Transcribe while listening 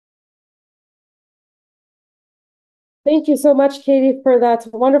Thank you so much, Katie, for that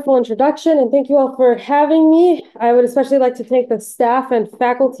wonderful introduction, and thank you all for having me. I would especially like to thank the staff and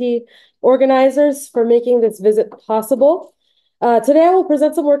faculty organizers for making this visit possible. Today, I will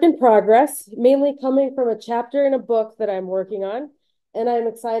present some work in progress, mainly coming from a chapter in a book that I'm working on, and I'm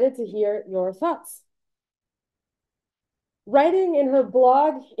excited to hear your thoughts. Writing in her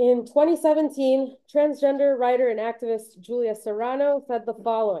blog in 2017, transgender writer and activist Julia Serrano said the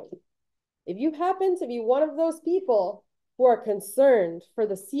following: if you happen to be one of those people who are concerned for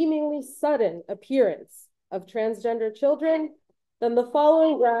the seemingly sudden appearance of transgender children, then the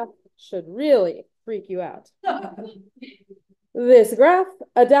following graph should really freak you out. This graph,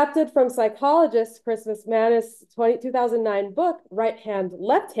 adapted from psychologist Chris Manus' 2009 book, Right Hand,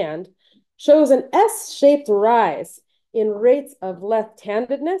 Left Hand, shows an S-shaped rise in rates of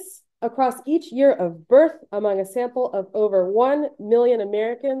left-handedness across each year of birth among a sample of over 1 million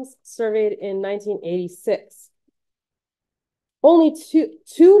Americans surveyed in 1986. Only 2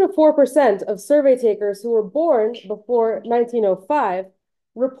 to 4% of survey takers who were born before 1905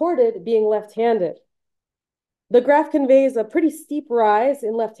 reported being left-handed. The graph conveys a pretty steep rise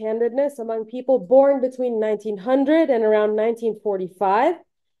in left-handedness among people born between 1900 and around 1945,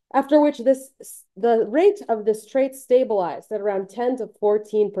 after which the rate of this trait stabilized at around 10 to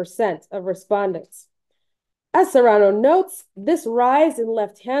 14% of respondents. As Serrano notes, this rise in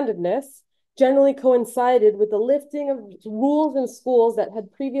left-handedness generally coincided with the lifting of rules in schools that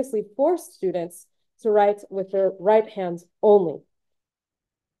had previously forced students to write with their right hand only.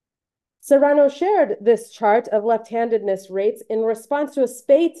 Serrano shared this chart of left-handedness rates in response to a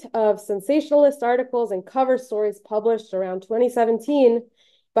spate of sensationalist articles and cover stories published around 2017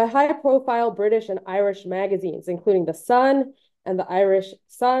 by high-profile British and Irish magazines, including The Sun and the Irish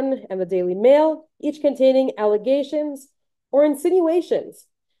Sun and the Daily Mail, each containing allegations or insinuations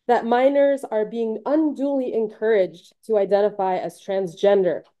that minors are being unduly encouraged to identify as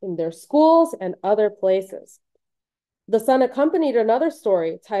transgender in their schools and other places. The Sun accompanied another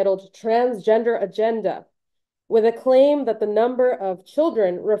story titled Transgender Agenda, with a claim that the number of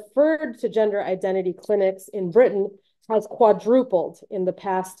children referred to gender identity clinics in Britain has quadrupled in the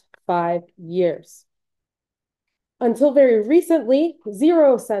past 5 years. Until very recently,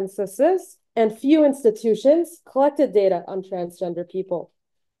 0 censuses and few institutions collected data on transgender people,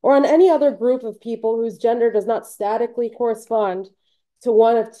 or on any other group of people whose gender does not statically correspond to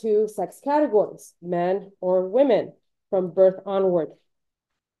one of 2 sex categories, men or women, from birth onward.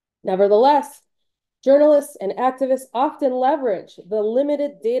 Nevertheless, journalists and activists often leverage the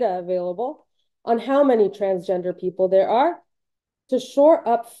limited data available on how many transgender people there are to shore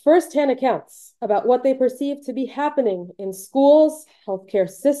up firsthand accounts about what they perceive to be happening in schools, healthcare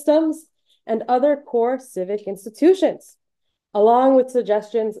systems, and other core civic institutions, along with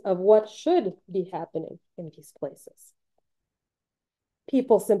suggestions of what should be happening in these places.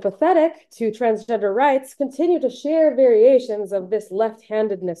 People sympathetic to transgender rights continue to share variations of this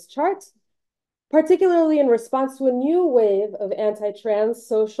left-handedness chart, particularly in response to a new wave of anti-trans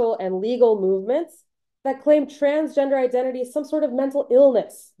social and legal movements that claim transgender identity is some sort of mental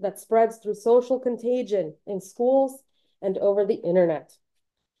illness that spreads through social contagion in schools and over the internet.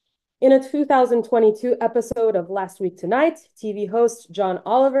 In a 2022 episode of Last Week Tonight, TV host John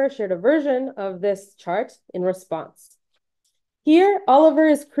Oliver shared a version of this chart in response. Here, Oliver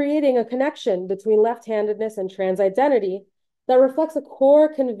is creating a connection between left-handedness and trans identity that reflects a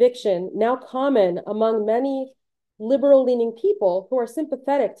core conviction now common among many liberal-leaning people who are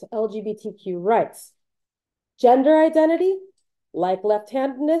sympathetic to LGBTQ rights. Gender identity, like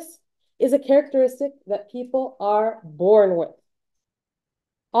left-handedness, is a characteristic that people are born with.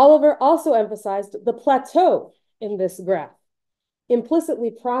 Oliver also emphasized the plateau in this graph,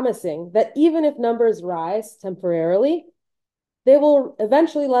 implicitly promising that even if numbers rise temporarily, they will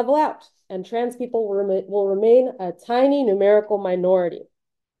eventually level out, and trans people will remain a tiny numerical minority.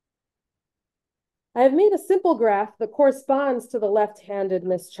 I have made a simple graph that corresponds to the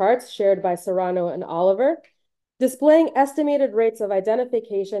left-handedness charts shared by Serrano and Oliver, displaying estimated rates of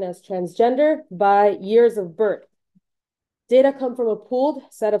identification as transgender by years of birth. Data come from a pooled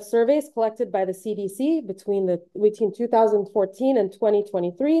set of surveys collected by the CDC between 2014 and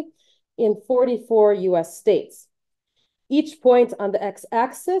 2023 in 44 US states. Each point on the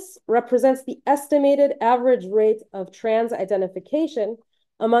x-axis represents the estimated average rate of trans identification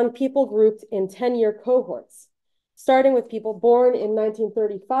among people grouped in 10-year cohorts, starting with people born in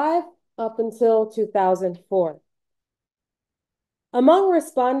 1935 up until 2004. Among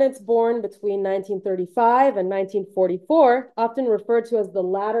respondents born between 1935 and 1944, often referred to as the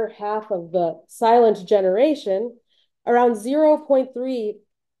latter half of the silent generation, around 0.3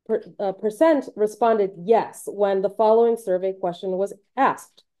 percent responded yes when the following survey question was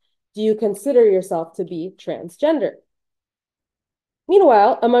asked. Do you consider yourself to be transgender?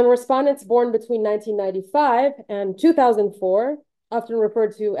 Meanwhile, among respondents born between 1995 and 2004, often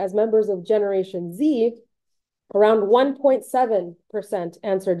referred to as members of Generation Z, around 1.7%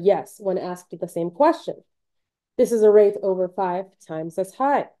 answered yes when asked the same question. This is a rate over 5 times as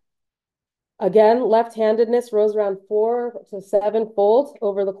high. Again, left-handedness rose around 4 to 7-fold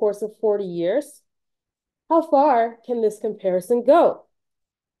over the course of 40 years. How far can this comparison go?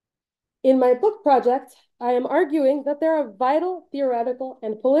 In my book project, I am arguing that there are vital theoretical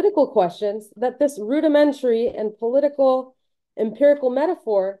and political questions that this rudimentary and political empirical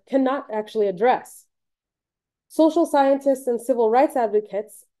metaphor cannot actually address. Social scientists and civil rights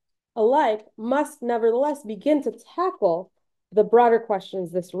advocates alike must nevertheless begin to tackle the broader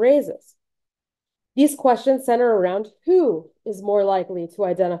questions this raises. These questions center around who is more likely to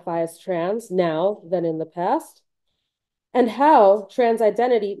identify as trans now than in the past, and how trans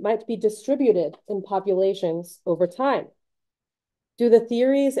identity might be distributed in populations over time. Do the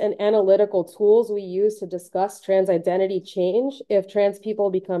theories and analytical tools we use to discuss trans identity change if trans people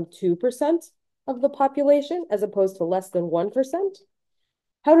become 2% of the population as opposed to less than 1%?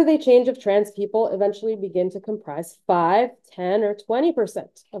 How do they change if trans people eventually begin to comprise 5, 10, or 20%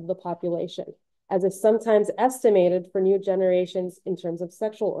 of the population, as is sometimes estimated for new generations in terms of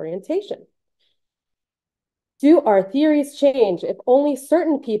sexual orientation? Do our theories change if only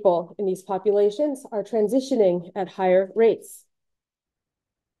certain people in these populations are transitioning at higher rates?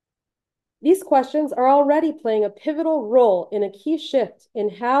 These questions are already playing a pivotal role in a key shift in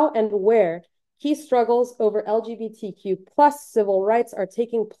how and where key struggles over LGBTQ+ civil rights are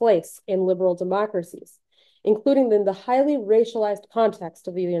taking place in liberal democracies, including in the highly racialized context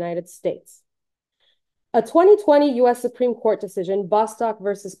of the United States. A 2020 U.S. Supreme Court decision, Bostock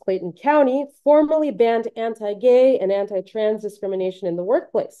versus Clayton County, formally banned anti-gay and anti-trans discrimination in the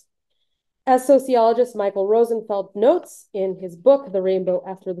workplace. As sociologist Michael Rosenfeld notes in his book, The Rainbow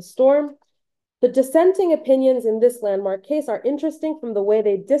After the Storm, the dissenting opinions in this landmark case are interesting from the way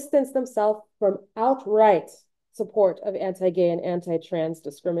they distance themselves from outright support of anti-gay and anti-trans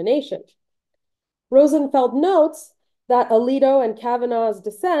discrimination. Rosenfeld notes that Alito and Kavanaugh's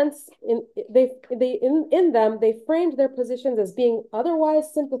dissents, in them, they framed their positions as being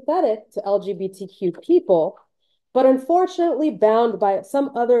otherwise sympathetic to LGBTQ people, but unfortunately bound by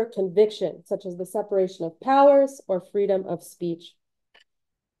some other conviction, such as the separation of powers or freedom of speech.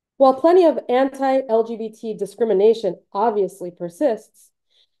 While plenty of anti-LGBT discrimination obviously persists,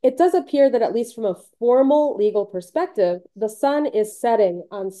 it does appear that at least from a formal legal perspective, the sun is setting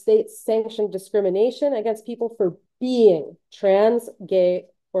on state-sanctioned discrimination against people for being trans, gay,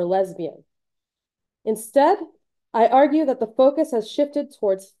 or lesbian. Instead, I argue that the focus has shifted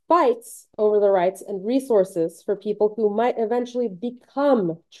towards fights over the rights and resources for people who might eventually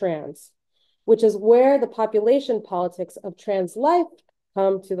become trans, which is where the population politics of trans life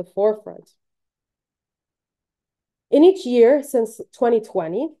come to the forefront. In each year since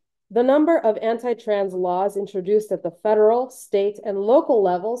 2020, the number of anti-trans laws introduced at the federal, state, and local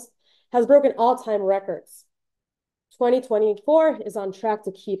levels has broken all-time records. 2024 is on track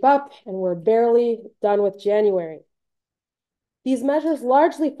to keep up, and we're barely done with January. These measures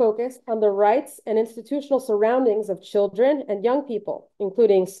largely focus on the rights and institutional surroundings of children and young people,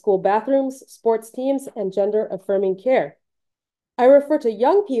 including school bathrooms, sports teams, and gender-affirming care. I refer to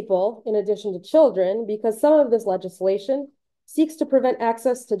young people in addition to children because some of this legislation seeks to prevent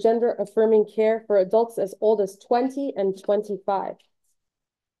access to gender-affirming care for adults as old as 20 and 25.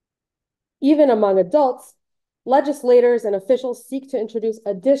 Even among adults, legislators and officials seek to introduce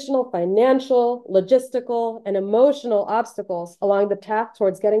additional financial, logistical, and emotional obstacles along the path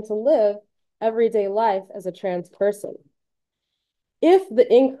towards getting to live everyday life as a trans person. If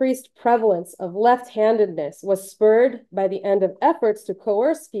the increased prevalence of left-handedness was spurred by the end of efforts to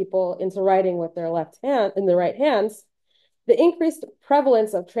coerce people into writing with their left hand in their right hands, the increased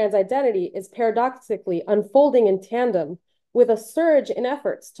prevalence of trans identity is paradoxically unfolding in tandem with a surge in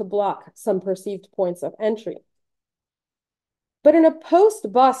efforts to block some perceived points of entry. But in a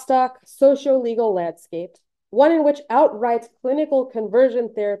post-Bostock socio-legal landscape, one in which outright clinical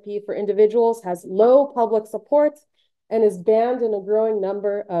conversion therapy for individuals has low public support and is banned in a growing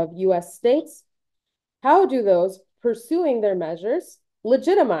number of US states, how do those pursuing their measures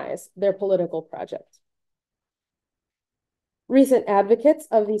legitimize their political project? Recent advocates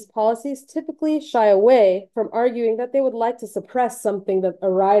of these policies typically shy away from arguing that they would like to suppress something that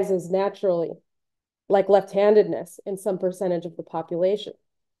arises naturally, like left-handedness in some percentage of the population.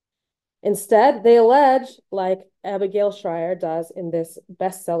 Instead, they allege, like Abigail Schreier does in this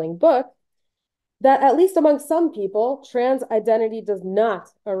best-selling book, that at least among some people, trans identity does not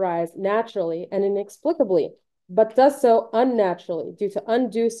arise naturally and inexplicably, but does so unnaturally due to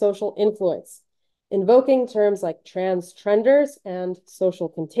undue social influence, invoking terms like trans trenders and social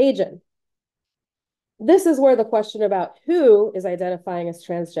contagion. This is where the question about who is identifying as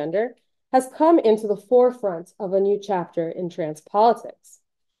transgender has come into the forefront of a new chapter in trans politics.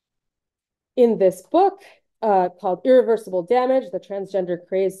 In this book, called Irreversible Damage, The Transgender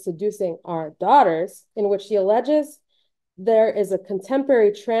Craze Seducing Our Daughters, in which she alleges there is a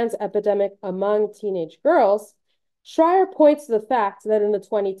contemporary trans epidemic among teenage girls, Schreier points to the fact that in the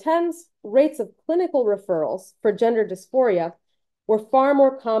 2010s, rates of clinical referrals for gender dysphoria were far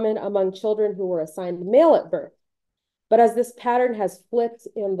more common among children who were assigned male at birth. But as this pattern has flipped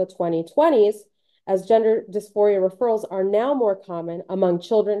in the 2020s, as gender dysphoria referrals are now more common among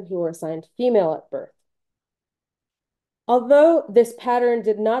children who were assigned female at birth. Although this pattern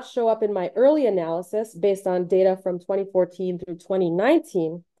did not show up in my early analysis based on data from 2014 through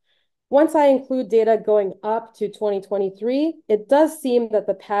 2019, once I include data going up to 2023, it does seem that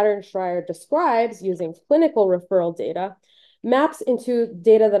the pattern Schreier describes using clinical referral data maps into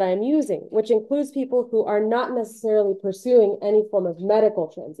data that I'm using, which includes people who are not necessarily pursuing any form of medical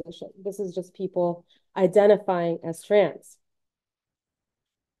transition. This is just people identifying as trans.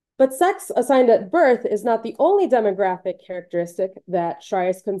 But sex assigned at birth is not the only demographic characteristic that Schreier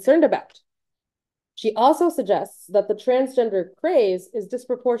is concerned about. She also suggests that the transgender craze is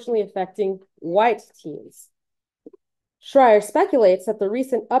disproportionately affecting white teens. Schreier speculates that the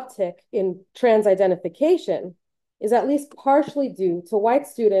recent uptick in trans identification is at least partially due to white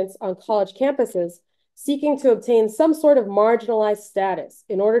students on college campuses seeking to obtain some sort of marginalized status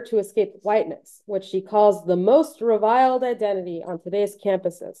in order to escape whiteness, which she calls the most reviled identity on today's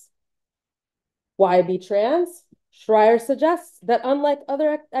campuses. Why be trans? Schreier suggests that unlike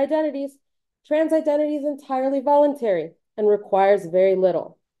other identities, trans identity is entirely voluntary and requires very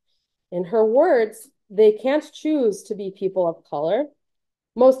little. In her words, they can't choose to be people of color.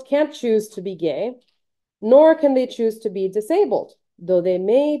 Most can't choose to be gay, nor can they choose to be disabled, though they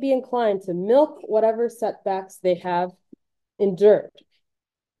may be inclined to milk whatever setbacks they have endured.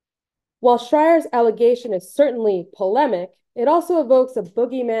 While Schreier's allegation is certainly polemic, it also evokes a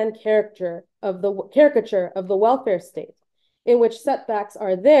boogeyman caricature of the welfare state, in which setbacks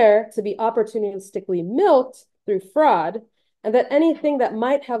are there to be opportunistically milked through fraud, and that anything that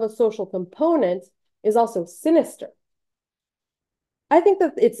might have a social component is also sinister. I think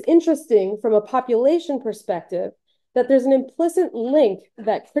that it's interesting from a population perspective that there's an implicit link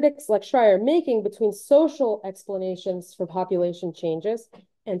that critics like Schreier are making between social explanations for population changes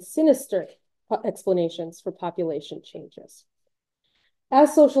and sinister explanations for population changes.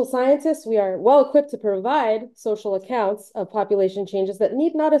 As social scientists, we are well equipped to provide social accounts of population changes that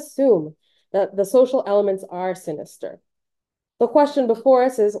need not assume that the social elements are sinister. The question before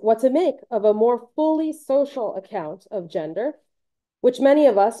us is what to make of a more fully social account of gender, which many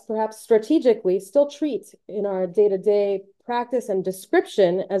of us, perhaps strategically, still treat in our day-to-day practice and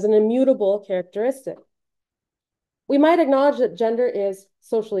description as an immutable characteristic. We might acknowledge that gender is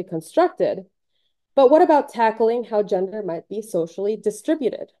socially constructed, but what about tackling how gender might be socially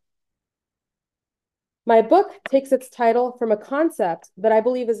distributed? My book takes its title from a concept that I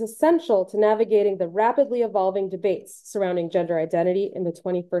believe is essential to navigating the rapidly evolving debates surrounding gender identity in the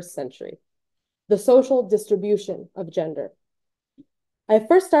 21st century: the social distribution of gender. I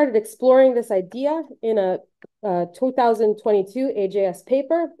first started exploring this idea in a 2022 AJS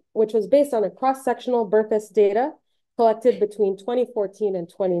paper, which was based on a cross-sectional births data collected between 2014 and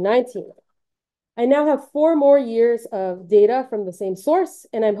 2019. I now have 4 more years of data from the same source,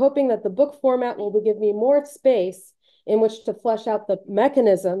 and I'm hoping that the book format will give me more space in which to flesh out the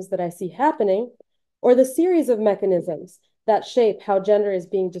mechanisms that I see happening, or the series of mechanisms that shape how gender is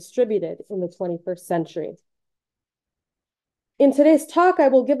being distributed in the 21st century. In today's talk, I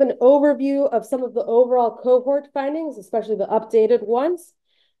will give an overview of some of the overall cohort findings, especially the updated ones,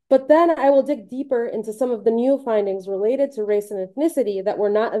 but then I will dig deeper into some of the new findings related to race and ethnicity that were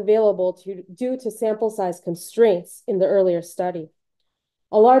not available due to sample size constraints in the earlier study.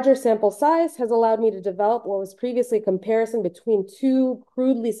 A larger sample size has allowed me to develop what was previously a comparison between 2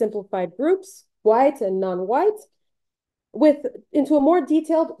 crudely simplified groups, white and non-white, into a more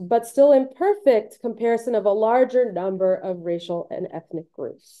detailed but still imperfect comparison of a larger number of racial and ethnic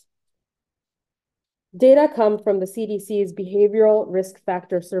groups. Data come from the CDC's Behavioral Risk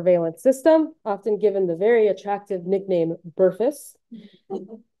Factor Surveillance System, often given the very attractive nickname BRFIS.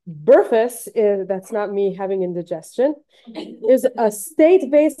 BRFIS is, that's not me having indigestion, is a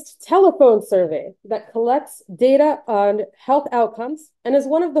state-based telephone survey that collects data on health outcomes and is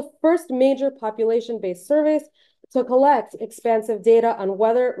one of the first major population-based surveys to collect expansive data on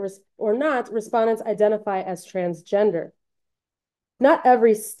whether or not respondents identify as transgender. Not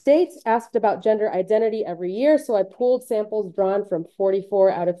every state asked about gender identity every year, so I pooled samples drawn from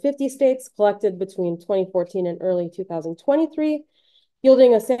 44 out of 50 states collected between 2014 and early 2023,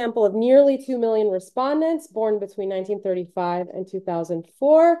 yielding a sample of nearly 2 million respondents born between 1935 and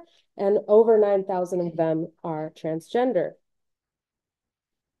 2004, and over 9,000 of them are transgender.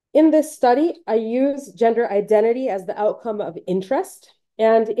 In this study, I use gender identity as the outcome of interest.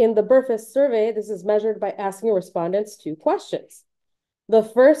 And in the BRFIS survey, this is measured by asking respondents 2 questions. The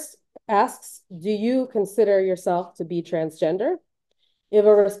first asks, do you consider yourself to be transgender? If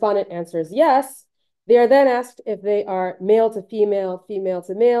a respondent answers yes, they are then asked if they are male to female, female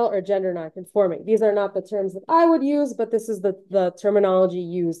to male, or gender nonconforming. These are not the terms that I would use, but this is the terminology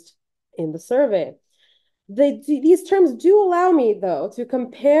used in the survey. These terms do allow me, though, to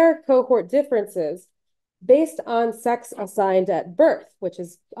compare cohort differences based on sex assigned at birth, which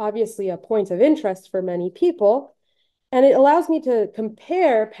is obviously a point of interest for many people. And it allows me to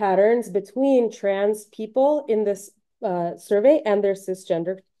compare patterns between trans people in this survey and their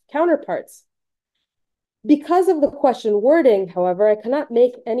cisgender counterparts. Because of the question wording, however, I cannot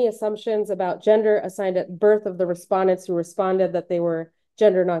make any assumptions about gender assigned at birth of the respondents who responded that they were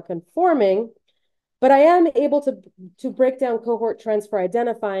gender nonconforming, but I am able to break down cohort trends for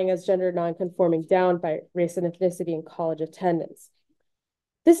identifying as gender nonconforming down by race and ethnicity and college attendance.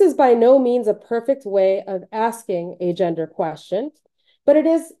 This is by no means a perfect way of asking a gender question, but it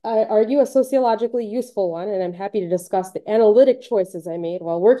is, I argue, a sociologically useful one, and I'm happy to discuss the analytic choices I made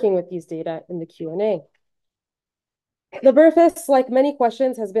while working with these data in the Q&A. The BRFIS, like many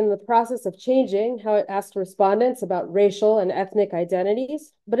questions, has been in the process of changing how it asks respondents about racial and ethnic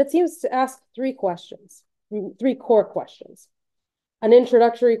identities, but it seems to ask 3 questions, 3 core questions. An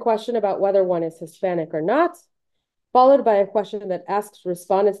introductory question about whether one is Hispanic or not, followed by a question that asks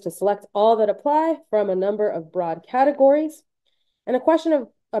respondents to select all that apply from a number of broad categories, and a question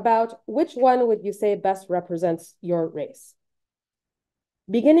about which one would you say best represents your race.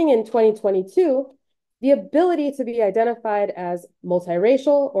 Beginning in 2022, the ability to be identified as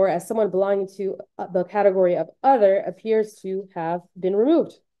multiracial or as someone belonging to the category of other appears to have been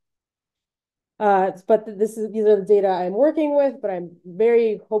removed. But these are the data I'm working with, but I'm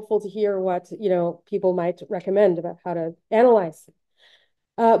very hopeful to hear what people might recommend about how to analyze.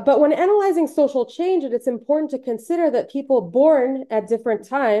 But when analyzing social change, it's important to consider that people born at different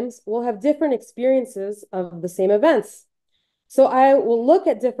times will have different experiences of the same events. So I will look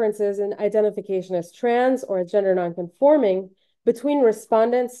at differences in identification as trans or as gender nonconforming between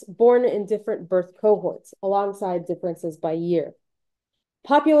respondents born in different birth cohorts, alongside differences by year.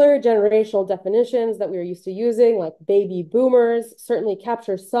 Popular generational definitions that we are used to using, like baby boomers, certainly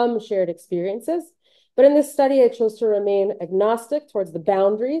capture some shared experiences. But in this study, I chose to remain agnostic towards the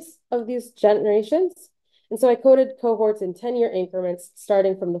boundaries of these generations. And so I coded cohorts in 10-year increments,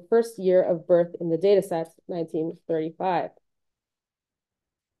 starting from the first year of birth in the dataset, 1935.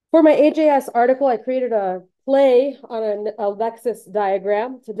 For my AJS article, I created a play on a Lexis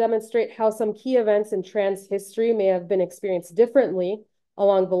diagram to demonstrate how some key events in trans history may have been experienced differently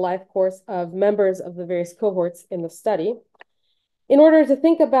along the life course of members of the various cohorts in the study. In order to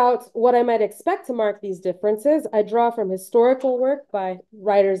think about what I might expect to mark these differences, I draw from historical work by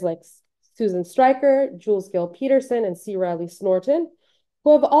writers like Susan Stryker, Jules Gill Peterson, and C. Riley Snorton,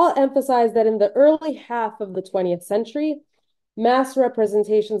 who have all emphasized that in the early half of the 20th century, mass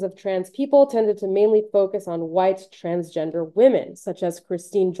representations of trans people tended to mainly focus on white transgender women, such as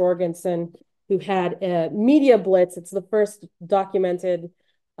Christine Jorgensen, who had a media blitz. It's the first documented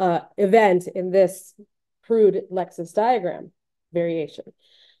event in this crude Lexis diagram variation.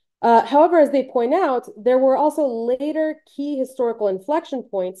 However, as they point out, there were also later key historical inflection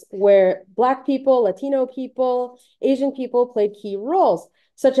points where Black people, Latino people, Asian people played key roles,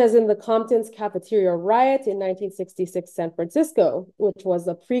 such as in the Compton's cafeteria riot in 1966 San Francisco, which was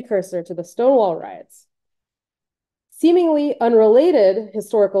a precursor to the Stonewall riots. Seemingly unrelated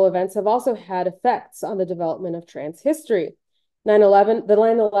historical events have also had effects on the development of trans history. The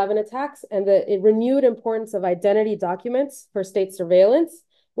 9/11 attacks and the renewed importance of identity documents for state surveillance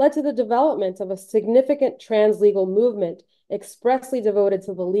led to the development of a significant trans legal movement expressly devoted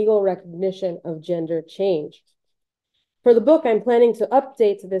to the legal recognition of gender change. For the book, I'm planning to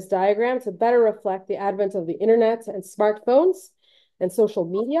update this diagram to better reflect the advent of the internet and smartphones, and social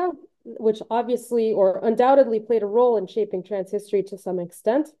media, which obviously or undoubtedly played a role in shaping trans history to some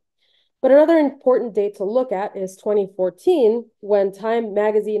extent. But another important date to look at is 2014, when Time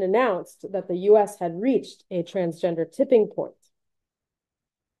magazine announced that the US had reached a transgender tipping point.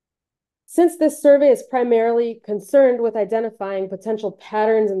 Since this survey is primarily concerned with identifying potential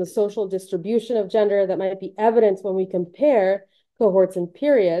patterns in the social distribution of gender that might be evident when we compare cohorts and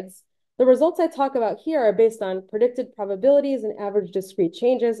periods, the results I talk about here are based on predicted probabilities and average discrete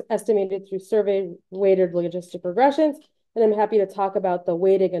changes estimated through survey-weighted logistic regressions, and I'm happy to talk about the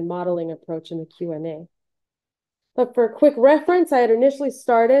weighting and modeling approach in the Q&A. But for quick reference, I had initially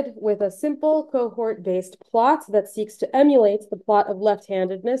started with a simple cohort-based plot that seeks to emulate the plot of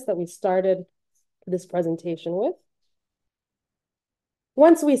left-handedness that we started this presentation with.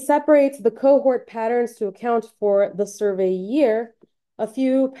 Once we separate the cohort patterns to account for the survey year, a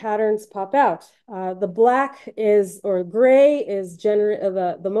few patterns pop out. The black is, or gray is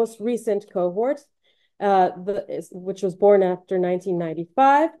the most recent cohort, which was born after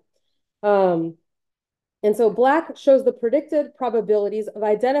 1995. And so black shows the predicted probabilities of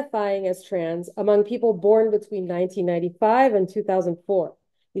identifying as trans among people born between 1995 and 2004.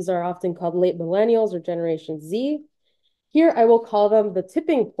 These are often called late millennials or Generation Z. Here, I will call them the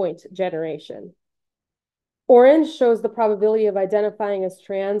tipping point generation. Orange shows the probability of identifying as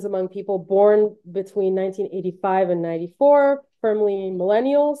trans among people born between 1985 and 94, firmly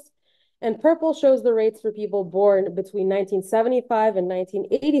millennials. And purple shows the rates for people born between 1975 and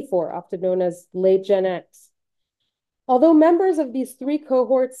 1984, often known as late Gen X. Although members of these three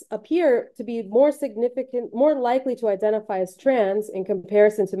cohorts appear to be more likely to identify as trans in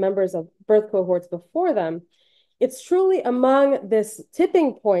comparison to members of birth cohorts before them, it's truly among this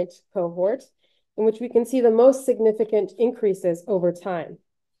tipping point cohort in which we can see the most significant increases over time.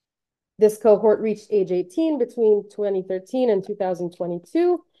 This cohort reached age 18 between 2013 and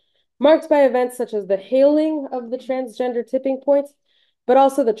 2022, marked by events such as the hailing of the transgender tipping point, but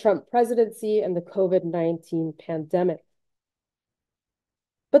also the Trump presidency and the COVID-19 pandemic.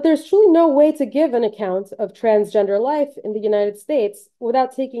 But there's truly no way to give an account of transgender life in the United States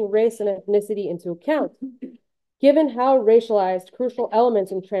without taking race and ethnicity into account. Given how racialized crucial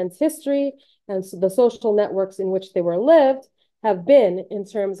elements in trans history and the social networks in which they were lived have been in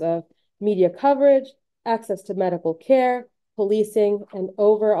terms of media coverage, access to medical care, policing, and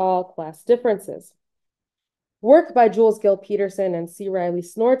overall class differences. Work by Jules Gill Peterson and C. Riley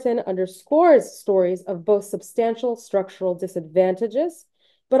Snorton underscores stories of both substantial structural disadvantages,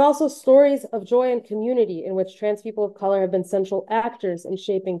 but also stories of joy and community in which trans people of color have been central actors in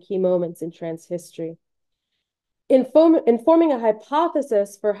shaping key moments in trans history. In forming a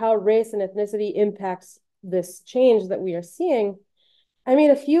hypothesis for how race and ethnicity impacts this change that we are seeing, I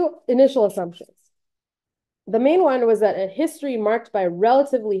made a few initial assumptions. The main one was that a history marked by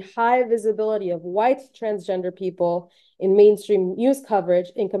relatively high visibility of white transgender people in mainstream news coverage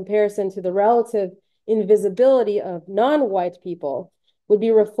in comparison to the relative invisibility of non-white people would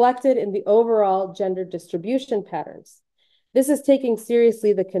be reflected in the overall gender distribution patterns. This is taking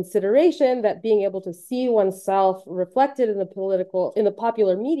seriously the consideration that being able to see oneself reflected in the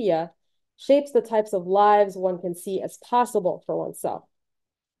popular media shapes the types of lives one can see as possible for oneself.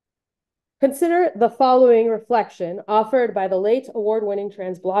 Consider the following reflection offered by the late award-winning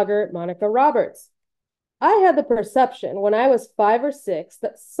trans blogger Monica Roberts. I had the perception when I was 5 or 6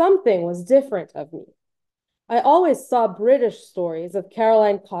 that something was different of me. I always saw British stories of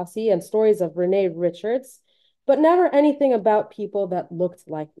Caroline Cossey and stories of Renee Richards, but never anything about people that looked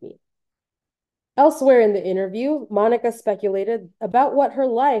like me. Elsewhere in the interview, Monica speculated about what her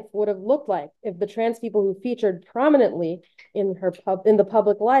life would have looked like if the trans people who featured prominently in the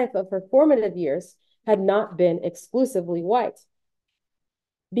public life of her formative years had not been exclusively white.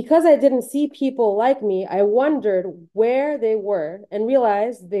 Because I didn't see people like me, I wondered where they were and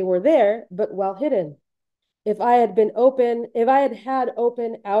realized they were there, but well hidden. If I had had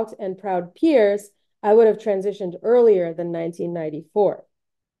open, out, and proud peers, I would have transitioned earlier than 1994.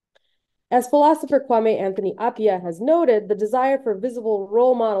 As philosopher Kwame Anthony Appiah has noted, the desire for visible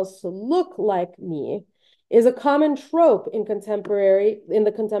role models to look like me is a common trope in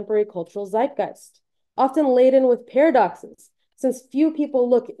the contemporary cultural zeitgeist, often laden with paradoxes, since few people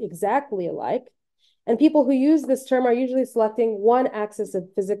look exactly alike, and people who use this term are usually selecting one axis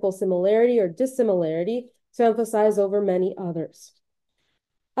of physical similarity or dissimilarity to emphasize over many others.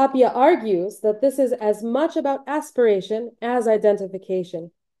 Appiah argues that this is as much about aspiration as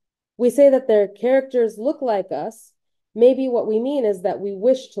identification. We say that their characters look like us. Maybe what we mean is that we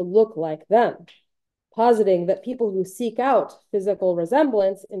wish to look like them, positing that people who seek out physical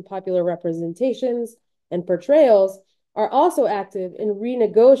resemblance in popular representations and portrayals are also active in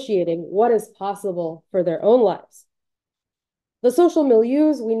renegotiating what is possible for their own lives. The social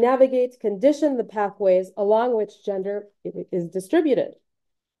milieus we navigate condition the pathways along which gender is distributed.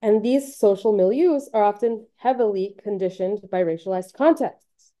 And these social milieus are often heavily conditioned by racialized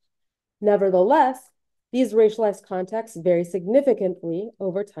contexts. Nevertheless, these racialized contexts vary significantly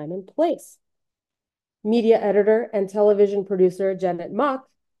over time and place. Media editor and television producer Janet Mock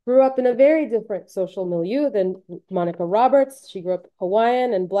grew up in a very different social milieu than Monica Roberts. She grew up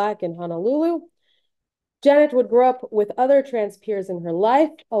Hawaiian and Black in Honolulu. Janet would grow up with other trans peers in her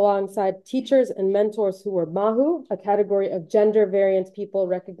life, alongside teachers and mentors who were mahu, a category of gender variant people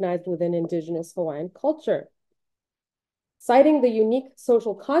recognized within Indigenous Hawaiian culture. Citing the unique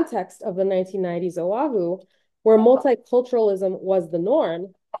social context of the 1990s Oahu, where multiculturalism was the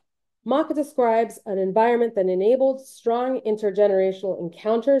norm, Mock describes an environment that enabled strong intergenerational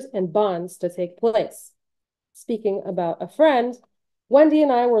encounters and bonds to take place. Speaking about a friend, Wendy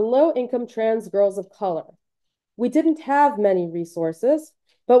and I were low-income trans girls of color. We didn't have many resources,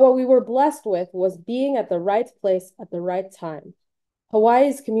 but what we were blessed with was being at the right place at the right time.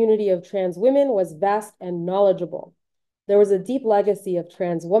 Hawaii's community of trans women was vast and knowledgeable. There was a deep legacy of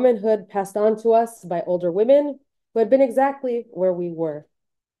trans womanhood passed on to us by older women who had been exactly where we were.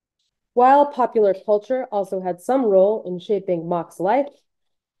 While popular culture also had some role in shaping Mock's life,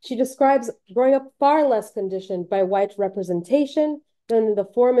 she describes growing up far less conditioned by white representation than the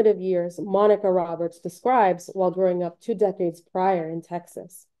formative years Monica Roberts describes while growing up 2 decades prior in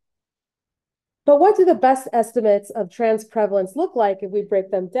Texas. But what do the best estimates of trans prevalence look like if we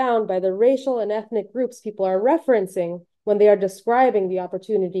break them down by the racial and ethnic groups people are referencing when they are describing the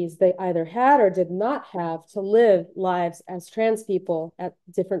opportunities they either had or did not have to live lives as trans people at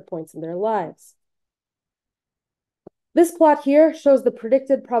different points in their lives? This plot here shows the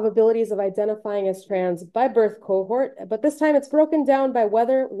predicted probabilities of identifying as trans by birth cohort, but this time it's broken down by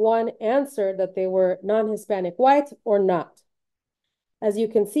whether one answered that they were non-Hispanic white or not. As you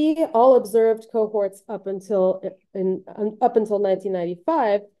can see, all observed cohorts up until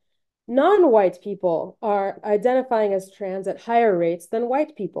 1995, non-white people are identifying as trans at higher rates than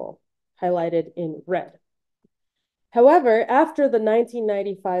white people, highlighted in red. However, after the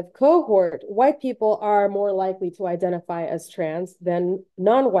 1995 cohort, white people are more likely to identify as trans than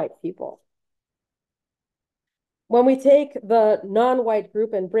non-white people. When we take the non-white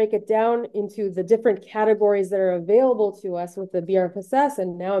group and break it down into the different categories that are available to us with the BRFSS,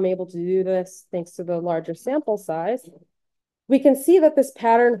 and now I'm able to do this thanks to the larger sample size, we can see that this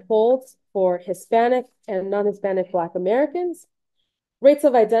pattern holds for Hispanic and non-Hispanic Black Americans. Rates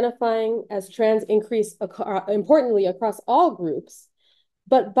of identifying as trans increase importantly across all groups,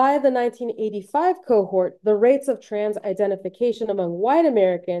 but by the 1985 cohort, the rates of trans identification among white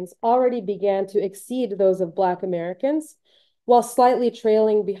Americans already began to exceed those of Black Americans, while slightly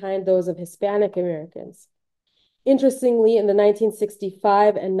trailing behind those of Hispanic Americans. Interestingly, in the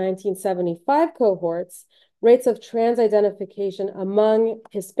 1965 and 1975 cohorts, rates of trans identification among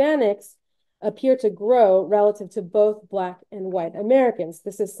Hispanics appear to grow relative to both Black and white Americans.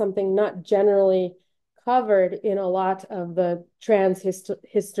 This is something not generally covered in a lot of the trans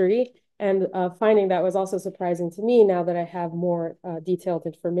history, and finding that was also surprising to me now that I have more detailed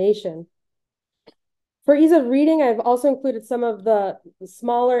information. For ease of reading, I've also included some of the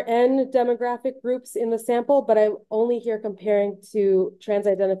smaller N demographic groups in the sample, but I'm only here comparing to trans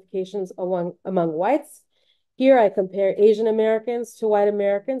identifications among whites. Here I compare Asian Americans to white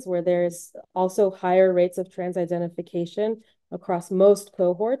Americans, where there's also higher rates of trans identification across most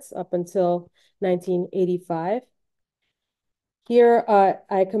cohorts up until 1985. Here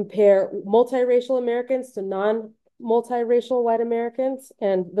I compare multiracial Americans to non-multiracial white Americans,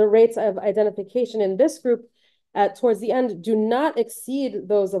 and the rates of identification in this group towards the end do not exceed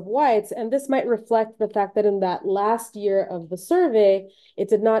those of whites, and this might reflect the fact that in that last year of the survey, it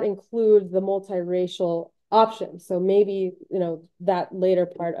did not include the multiracial option. So maybe, that later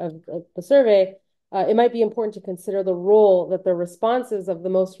part of the survey, it might be important to consider the role that the responses of the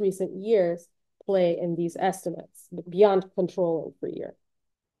most recent years play in these estimates beyond controlling for year.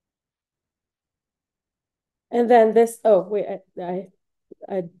 And then this, this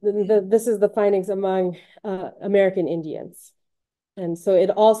is the findings among American Indians. And so it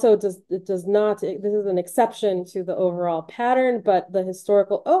does not, this is an exception to the overall pattern, but the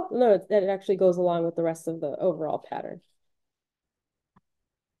historical, it actually goes along with the rest of the overall pattern.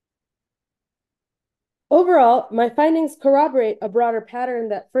 Overall, my findings corroborate a broader pattern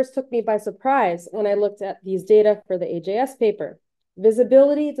that first took me by surprise when I looked at these data for the AJS paper.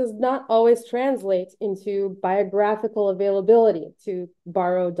 Visibility does not always translate into biographical availability, to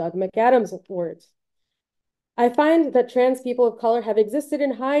borrow Doug McAdams' words. I find that trans people of color have existed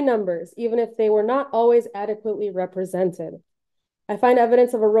in high numbers, even if they were not always adequately represented. I find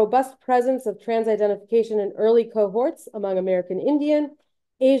evidence of a robust presence of trans identification in early cohorts among American Indian,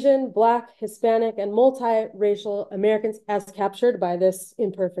 Asian, Black, Hispanic, and multiracial Americans as captured by this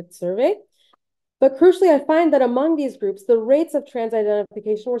imperfect survey. But crucially, I find that among these groups, the rates of trans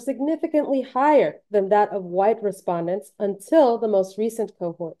identification were significantly higher than that of white respondents until the most recent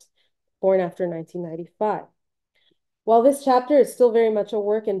cohort, born after 1995. While this chapter is still very much a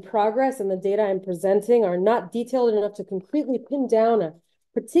work in progress and the data I'm presenting are not detailed enough to concretely pin down a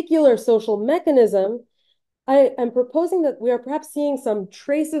particular social mechanism, I am proposing that we are perhaps seeing some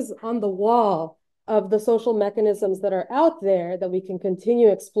traces on the wall of the social mechanisms that are out there that we can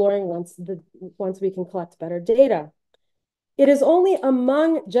continue exploring once we can collect better data. It is only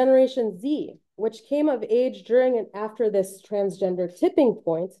among Generation Z, which came of age during and after this transgender tipping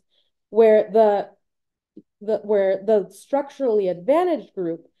point, where the structurally advantaged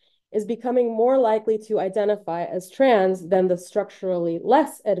group is becoming more likely to identify as trans than the structurally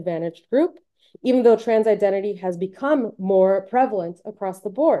less advantaged group, even though trans identity has become more prevalent across the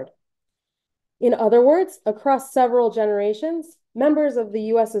board. In other words, across several generations, members of the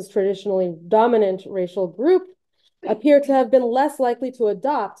US's traditionally dominant racial group appear to have been less likely to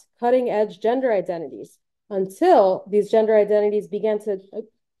adopt cutting-edge gender identities until these gender identities began to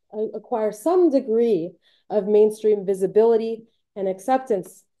acquire some degree of mainstream visibility and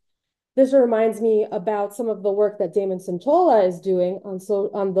acceptance. This reminds me about some of the work that Damon Centola is doing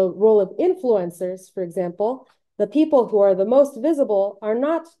on the role of influencers, for example. The people who are the most visible are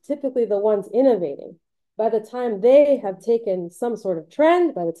not typically the ones innovating. By the time they have taken some sort of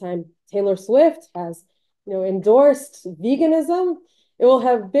trend, by the time Taylor Swift has, endorsed veganism, it will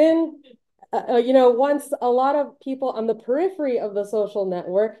have been once a lot of people on the periphery of the social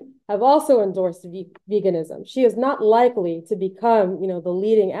network have also endorsed veganism. She is not likely to become, the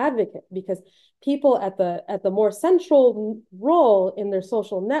leading advocate because people at the more central role in their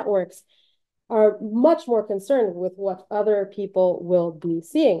social networks are much more concerned with what other people will be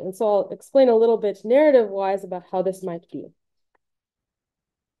seeing. And so I'll explain a little bit narrative-wise about how this might be.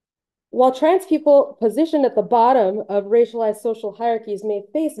 While trans people positioned at the bottom of racialized social hierarchies may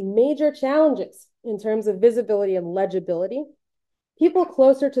face major challenges in terms of visibility and legibility, people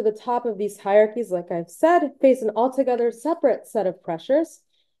closer to the top of these hierarchies, like I've said, face an altogether separate set of pressures,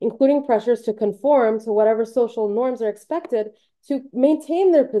 including pressures to conform to whatever social norms are expected to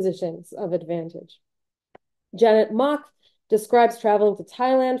maintain their positions of advantage. Janet Mock describes traveling to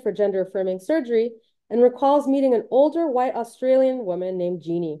Thailand for gender-affirming surgery and recalls meeting an older white Australian woman named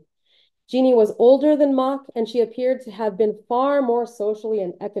Jeannie. Jeannie was older than Mock, and she appeared to have been far more socially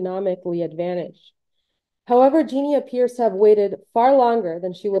and economically advantaged. However, Jeannie appears to have waited far longer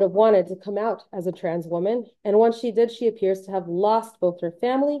than she would have wanted to come out as a trans woman, and once she did, she appears to have lost both her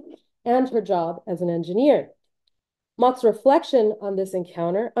family and her job as an engineer. Mock's reflection on this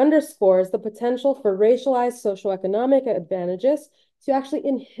encounter underscores the potential for racialized socioeconomic advantages to actually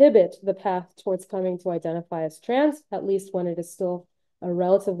inhibit the path towards coming to identify as trans, at least when it is still a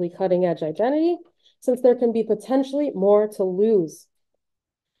relatively cutting-edge identity, since there can be potentially more to lose.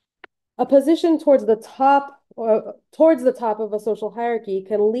 A position towards the top of a social hierarchy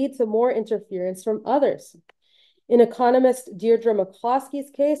can lead to more interference from others. In economist Deirdre McCloskey's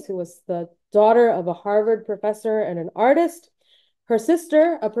case, who was the daughter of a Harvard professor and an artist, her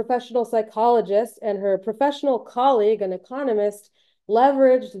sister, a professional psychologist, and her professional colleague, an economist,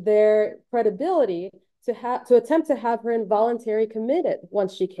 leveraged their credibility to attempt to have her involuntary committed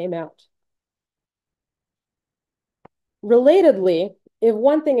once she came out. Relatedly, if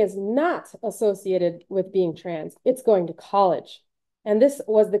one thing is not associated with being trans, it's going to college. And this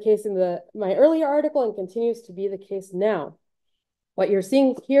was the case in my earlier article and continues to be the case now. What you're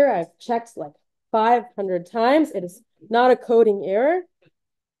seeing here, I've checked like 500 times. It is not a coding error.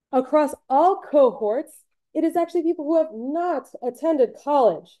 Across all cohorts, it is actually people who have not attended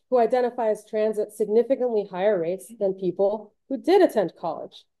college who identify as trans at significantly higher rates than people who did attend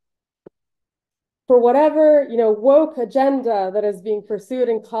college. For whatever, woke agenda that is being pursued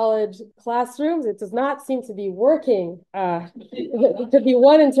in college classrooms, it does not seem to be working. It could be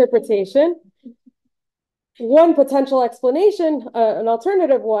one interpretation. One potential explanation, an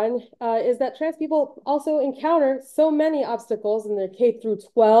alternative one, is that trans people also encounter so many obstacles in their K through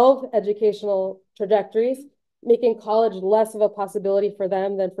 12 educational trajectories, making college less of a possibility for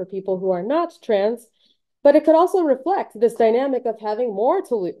them than for people who are not trans. But it could also reflect this dynamic of having more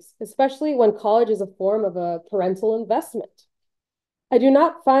to lose, especially when college is a form of a parental investment. I do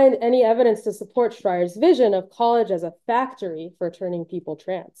not find any evidence to support Schreier's vision of college as a factory for turning people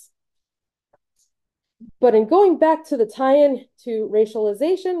trans. But in going back to the tie-in to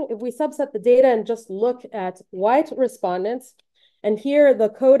racialization, if we subset the data and just look at white respondents, and here the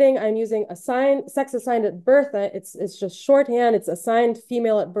coding I'm using sex assigned at birth, it's just shorthand. It's assigned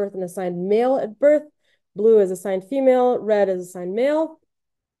female at birth and assigned male at birth. Blue is assigned female, red is assigned male.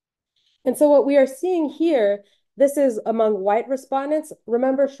 And so what we are seeing here, this is among white respondents.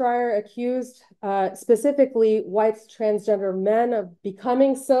 Remember, Schreier accused specifically white transgender men of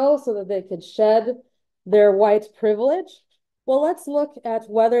becoming so that they could shed their white privilege. Well, let's look at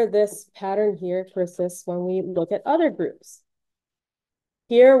whether this pattern here persists when we look at other groups.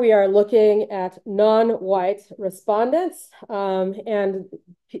 Here we are looking at non-white respondents, and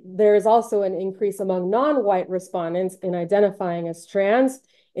there is also an increase among non-white respondents in identifying as trans,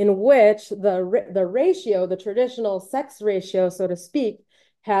 in which the ratio, the traditional sex ratio, so to speak,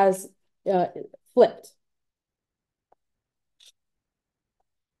 has flipped.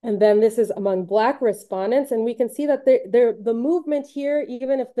 And then this is among Black respondents, and we can see that the movement here,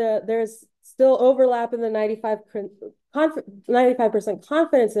 even if there's still overlap in the 95%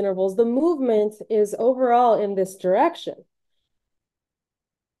 confidence intervals, the movement is overall in this direction.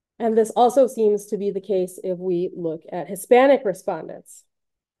 And this also seems to be the case if we look at Hispanic respondents.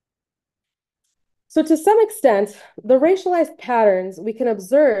 So to some extent, the racialized patterns we can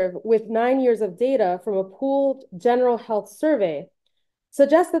observe with 9 years of data from a pooled general health survey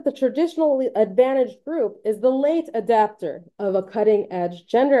suggest that the traditionally advantaged group is the late adapter of a cutting-edge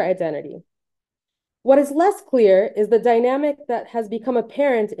gender identity. What is less clear is the dynamic that has become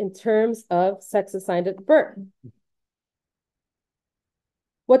apparent in terms of sex assigned at birth.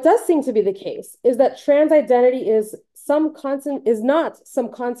 What does seem to be the case is that trans identity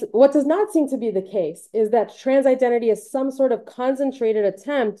what does not seem to be the case is that trans identity is some sort of concentrated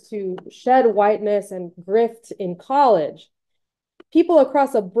attempt to shed whiteness and grift in college. People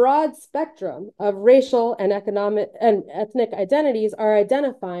across a broad spectrum of racial and economic and ethnic identities are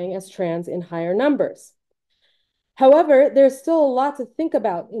identifying as trans in higher numbers. However, there's still a lot to think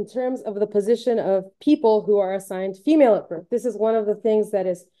about in terms of the position of people who are assigned female at birth. This is one of the things that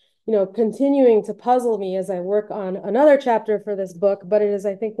is, continuing to puzzle me as I work on another chapter for this book, but it is,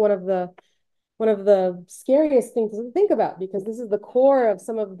 I think, one of the scariest things to think about, because this is the core of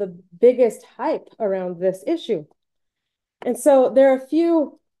some of the biggest hype around this issue. And so there are a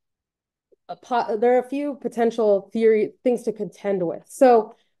few potential things to contend with.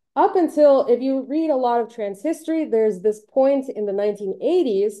 So up until, if you read a lot of trans history, there's this point in the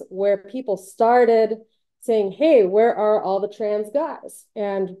 1980s where people started saying, hey, where are all the trans guys?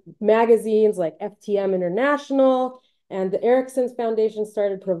 And magazines like FTM International and the Erickson's Foundation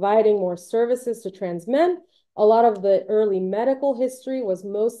started providing more services to trans men. A lot of the early medical history was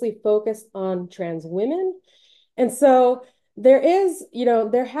mostly focused on trans women. And so there has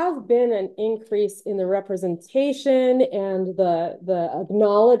been an increase in the representation and the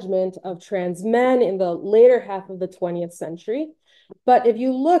acknowledgement of trans men in the later half of the 20th century. But if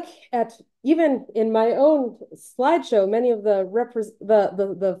you look at, even in my own slideshow, many of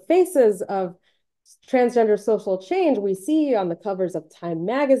the faces of transgender social change we see on the covers of Time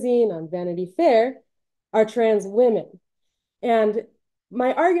magazine, on Vanity Fair, are trans women. And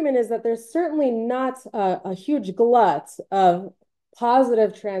my argument is that there's certainly not a huge glut of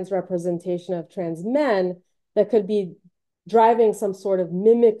positive trans representation of trans men that could be driving some sort of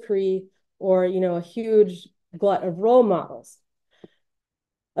mimicry or, a huge glut of role models.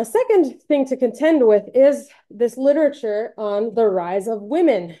 A second thing to contend with is this literature on the rise of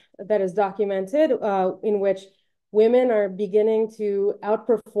women that is documented, in which women are beginning to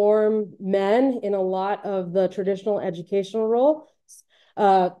outperform men in a lot of the traditional educational role.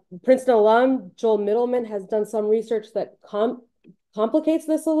 Princeton alum Joel Middleman has done some research that complicates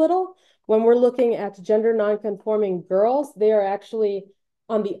this a little. When we're looking at gender nonconforming girls, they are actually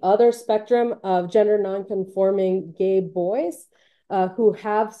on the other spectrum of gender nonconforming gay boys who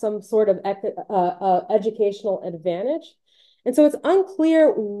have some sort of educational advantage. And so it's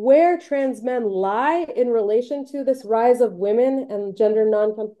unclear where trans men lie in relation to this rise of women and gender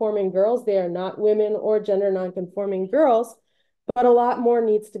nonconforming girls. They are not women or gender nonconforming girls, but a lot more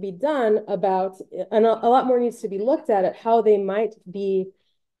needs to be done and a lot more needs to be looked at how they might be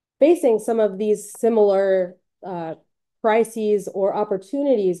facing some of these similar crises or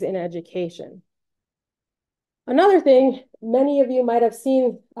opportunities in education. Another thing, many of you might have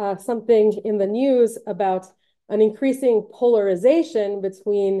seen something in the news about an increasing polarization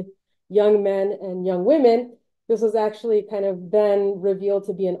between young men and young women. This was actually kind of then revealed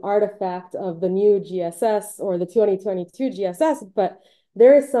to be an artifact of the new GSS or the 2022 GSS, but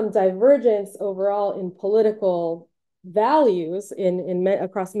there is some divergence overall in political values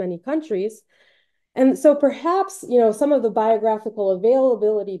across many countries. And so perhaps, some of the biographical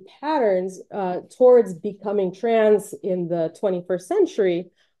availability patterns towards becoming trans in the 21st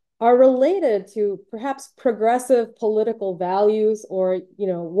century are related to perhaps progressive political values or,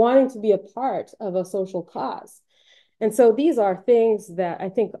 wanting to be a part of a social cause. And so these are things that I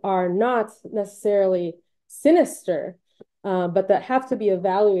think are not necessarily sinister, but that have to be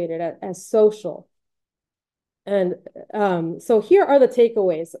evaluated as social. And so here are the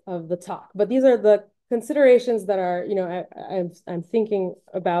takeaways of the talk, but these are the considerations that are, I'm thinking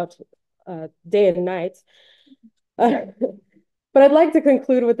about day and night. But I'd like to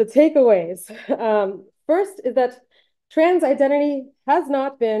conclude with the takeaways. First is that trans identity has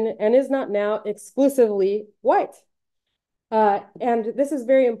not been and is not now exclusively white. And this is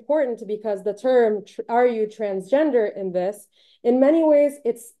very important because the term, are you transgender in this, in many ways,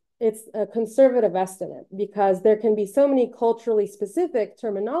 it's a conservative estimate because there can be so many culturally specific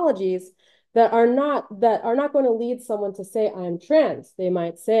terminologies that are not going to lead someone to say, I am trans. They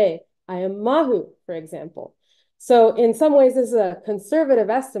might say, I am Mahu, for example. So in some ways, this is a conservative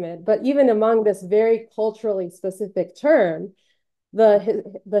estimate, but even among this very culturally specific term, the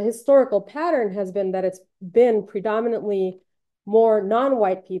historical pattern has been that it's been predominantly more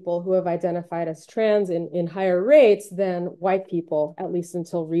non-white people who have identified as trans in higher rates than white people, at least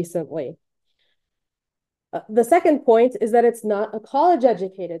until recently. The second point is that it's not a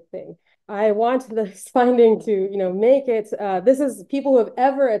college-educated thing. I want this finding to, make it, this is people who have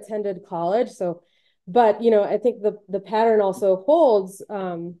ever attended college. So, but, I think the pattern also holds,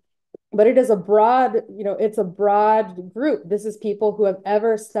 but it is a broad, it's a broad group. This is people who have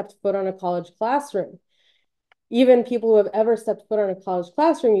ever stepped foot on a college classroom. Even people who have ever stepped foot on a college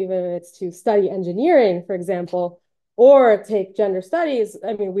classroom, even if it's to study engineering, for example, or take gender studies.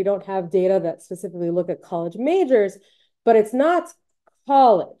 I mean, we don't have data that specifically look at college majors, but it's not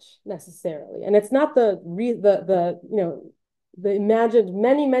college necessarily. And it's not the imagined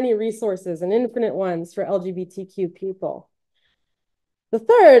many resources and infinite ones for LGBTQ people. The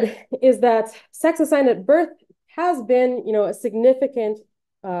third is that sex assigned at birth has been, a significant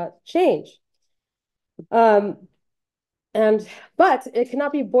change. But it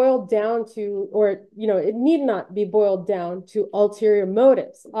cannot be boiled down to, or, it need not be boiled down to ulterior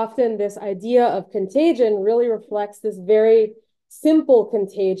motives. Often this idea of contagion really reflects this very simple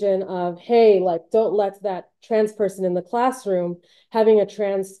contagion of, hey, like, don't let that trans person in the classroom, having a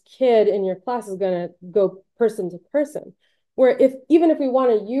trans kid in your class is going to go person to person. Where even if we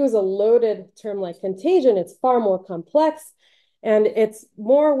want to use a loaded term like contagion, it's far more complex. And it's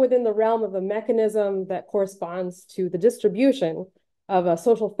more within the realm of a mechanism that corresponds to the distribution of a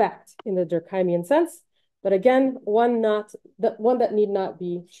social fact in the Durkheimian sense. But again, one that need not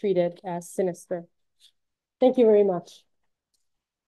be treated as sinister. Thank you very much.